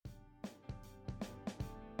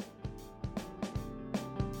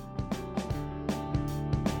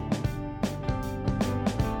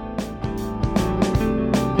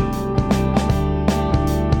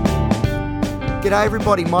G'day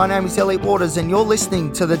everybody, my name is Elliot Waters and you're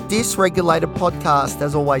listening to the Dysregulated Podcast.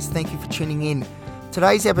 As always, thank you for tuning in.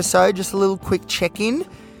 Today's episode, just a little quick check-in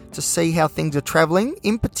to see how things are travelling.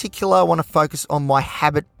 In particular, I want to focus on my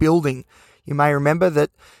habit building. You may remember that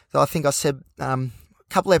I think I said a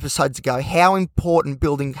couple episodes ago how important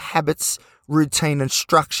building habits, routine and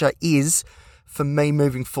structure is for me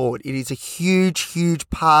moving forward. It is a huge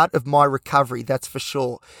part of my recovery, that's for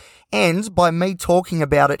sure. And by me talking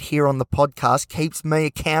about it here on the podcast keeps me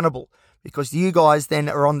accountable because you guys then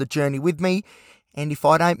are on the journey with me. And if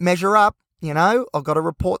I don't measure up, I've got to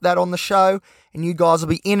report that on the show and you guys will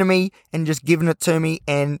be into me and just giving it to me.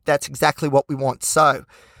 And that's exactly what we want. So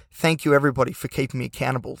thank you everybody for keeping me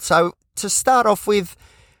accountable. So to start off with,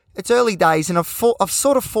 it's early days and I've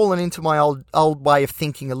sort of fallen into my old way of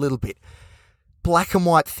thinking a little bit. Black and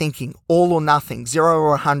white thinking, all or nothing, 0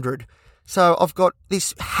 or 100. So I've got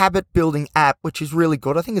this habit building app, which is really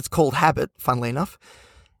good. I think it's called Habit, funnily enough.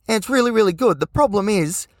 And it's really good. The problem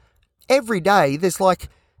is every day there's like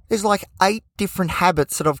 8 different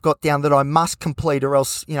habits that I've got down that I must complete or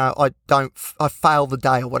else, I fail the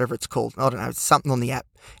day or whatever it's called. I don't know. It's something on the app.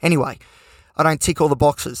 Anyway, I don't tick all the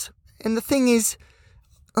boxes. And the thing is,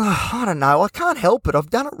 I don't know. I can't help it.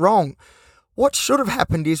 I've done it wrong. What should have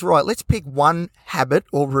happened is, right, let's pick one habit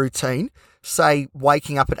or routine, say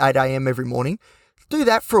waking up at 8 a.m. every morning. Do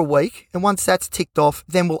that for a week, and once that's ticked off,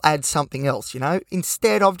 then we'll add something else,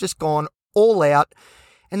 Instead, I've just gone all out,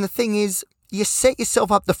 and the thing is, you set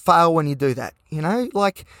yourself up to fail when you do that,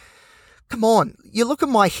 come on. You look at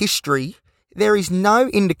my history, there is no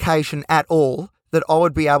indication at all that I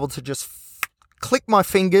would be able to just click my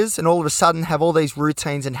fingers and all of a sudden have all these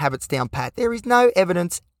routines and habits down pat. There is no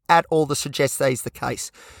evidence at all to suggest that is the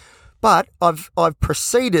case. But I've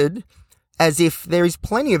proceeded as if there is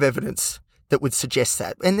plenty of evidence that would suggest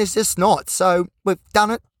that. And there's just not. So we've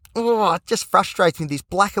done it. It just frustrates me, this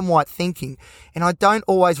black and white thinking. And I don't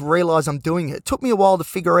always realise I'm doing it. It took me a while to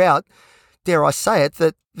figure out, dare I say it,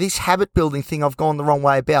 that this habit building thing, I've gone the wrong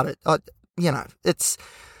way about it. It's,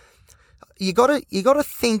 you gotta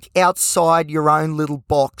think outside your own little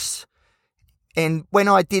box. And when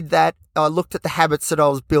I did that, I looked at the habits that I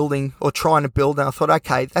was building or trying to build and I thought,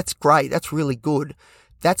 okay, that's great. That's really good.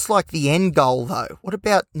 That's like the end goal though. What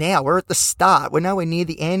about now? We're at the start. We're nowhere near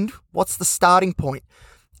the end. What's the starting point?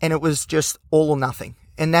 And it was just all or nothing.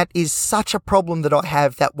 And that is such a problem that I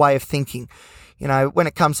have, that way of thinking. When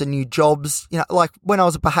it comes to new jobs, like when I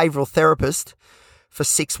was a behavioural therapist for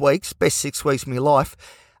 6 weeks, best 6 weeks of my life,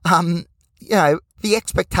 the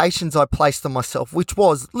expectations I placed on myself, which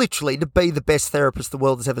was literally to be the best therapist the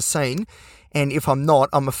world has ever seen. And if I'm not,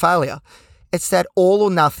 I'm a failure. It's that all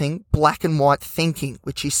or nothing, black and white thinking,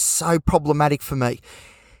 which is so problematic for me.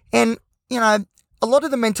 And, a lot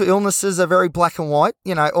of the mental illnesses are very black and white,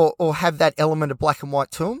 or have that element of black and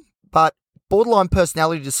white to them. But borderline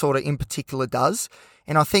personality disorder in particular does.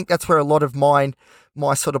 And I think that's where a lot of my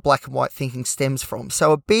sort of black and white thinking stems from.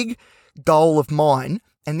 So a big goal of mine,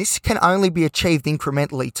 and this can only be achieved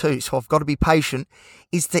incrementally too, so I've got to be patient,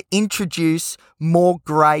 is to introduce more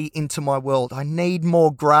grey into my world. I need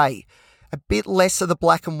more grey. A bit less of the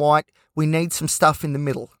black and white. We need some stuff in the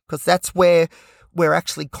middle because that's where we're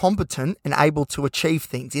actually competent and able to achieve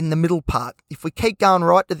things, in the middle part. If we keep going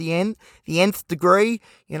right to the end, the nth degree,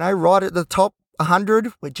 right at the top,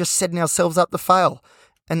 100, we're just setting ourselves up to fail.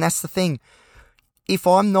 And that's the thing. If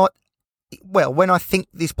I'm not, when I think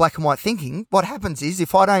this black and white thinking, what happens is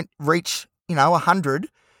if I don't reach, 100,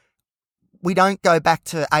 we don't go back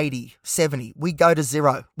to 80, 70. We go to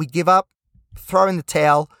 0. We give up, throw in the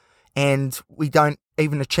towel, and we don't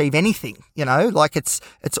even achieve anything,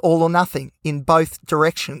 it's all or nothing in both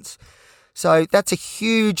directions. So that's a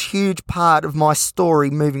huge part of my story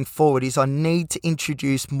moving forward, is I need to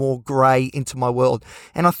introduce more grey into my world.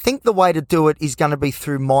 And I think the way to do it is going to be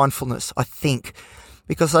through mindfulness,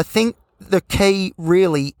 because I think the key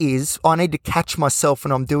really is I need to catch myself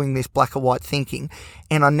when I'm doing this black and white thinking,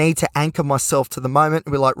 and I need to anchor myself to the moment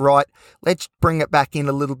and be like, right, let's bring it back in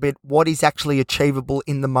a little bit. What is actually achievable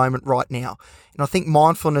in the moment right now? And I think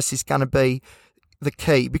mindfulness is going to be the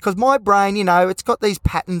key, because my brain, it's got these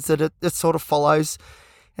patterns that it sort of follows,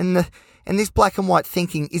 and this black and white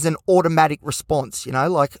thinking is an automatic response,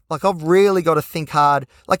 like I've really got to think hard.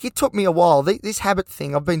 Like it took me a while. This habit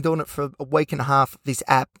thing, I've been doing it for a week and a half, this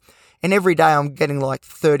app. And every day I'm getting like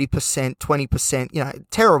 30%, 20%,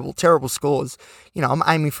 terrible scores. I'm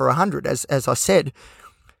aiming for 100, as I said.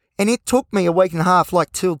 And it took me a week and a half,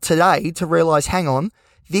 like till today, to realize, hang on,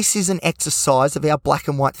 this is an exercise of our black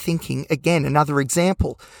and white thinking. Again, another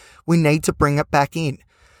example. We need to bring it back in.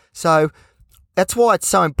 So that's why it's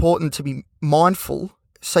so important to be mindful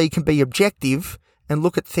so you can be objective and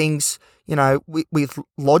look at things, with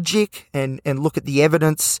logic and look at the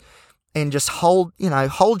evidence and just hold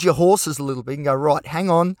your horses a little bit and go, right, hang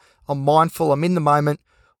on, I'm mindful, I'm in the moment.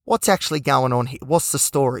 What's actually going on here? What's the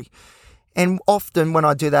story? And often when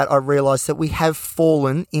I do that, I realize that we have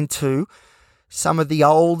fallen into some of the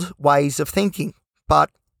old ways of thinking. But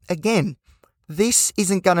again, this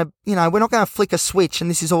isn't going to, we're not going to flick a switch and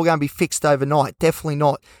this is all going to be fixed overnight. Definitely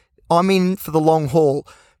not. I'm in for the long haul,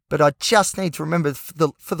 but I just need to remember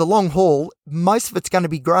for the long haul, most of it's going to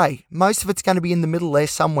be grey. Most of it's going to be in the middle there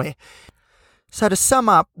somewhere. So to sum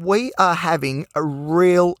up, we are having a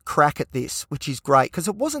real crack at this, which is great, because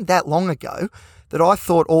it wasn't that long ago that I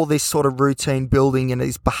thought all this sort of routine building and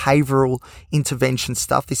this behavioural intervention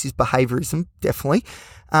stuff, this is behaviourism, definitely,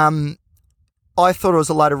 I thought it was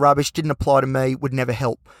a load of rubbish, didn't apply to me, would never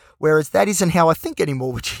help. Whereas that isn't how I think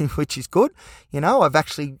anymore, which is good. I've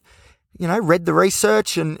actually, read the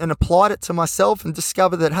research and applied it to myself and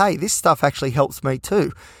discovered that, hey, this stuff actually helps me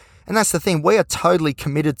too. And that's the thing, we are totally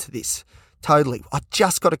committed to this. Totally. I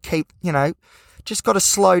just got to keep, just got to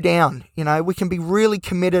slow down. We can be really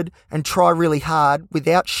committed and try really hard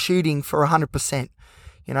without shooting for 100%.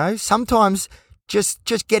 Sometimes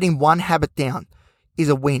just getting one habit down is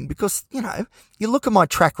a win because, you look at my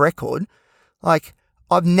track record, like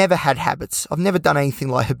I've never had habits. I've never done anything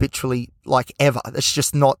like habitually, like ever. That's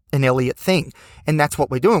just not an Elliot thing. And that's what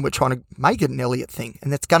we're doing. We're trying to make it an Elliot thing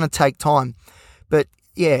and it's going to take time. But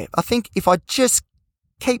yeah, I think if I just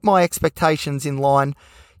keep my expectations in line,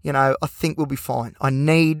 I think we'll be fine. I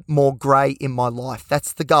need more grey in my life.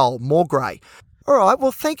 That's the goal, more grey. All right,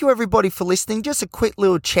 well, thank you everybody for listening. Just a quick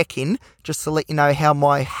little check-in, just to let you know how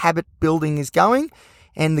my habit building is going.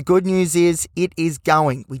 And the good news is it is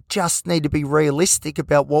going. We just need to be realistic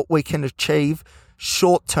about what we can achieve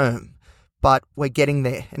short term, but we're getting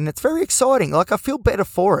there. And it's very exciting. Like I feel better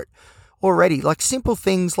for it already. Like simple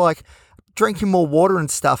things like drinking more water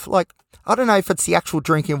and stuff. Like I don't know if it's the actual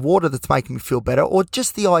drinking of water that's making me feel better or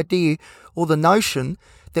just the idea or the notion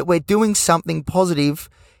that we're doing something positive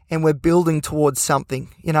and we're building towards something,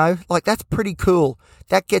 like that's pretty cool.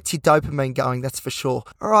 That gets your dopamine going, that's for sure.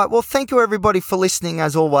 All right, well, thank you everybody for listening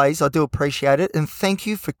as always. I do appreciate it. And thank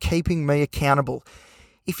you for keeping me accountable.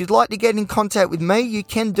 If you'd like to get in contact with me, you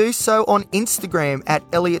can do so on Instagram at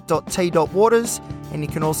elliot.t.waters. And you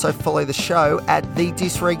can also follow the show at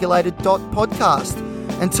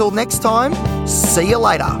thedysregulated.podcast. Until next time, see you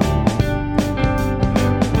later.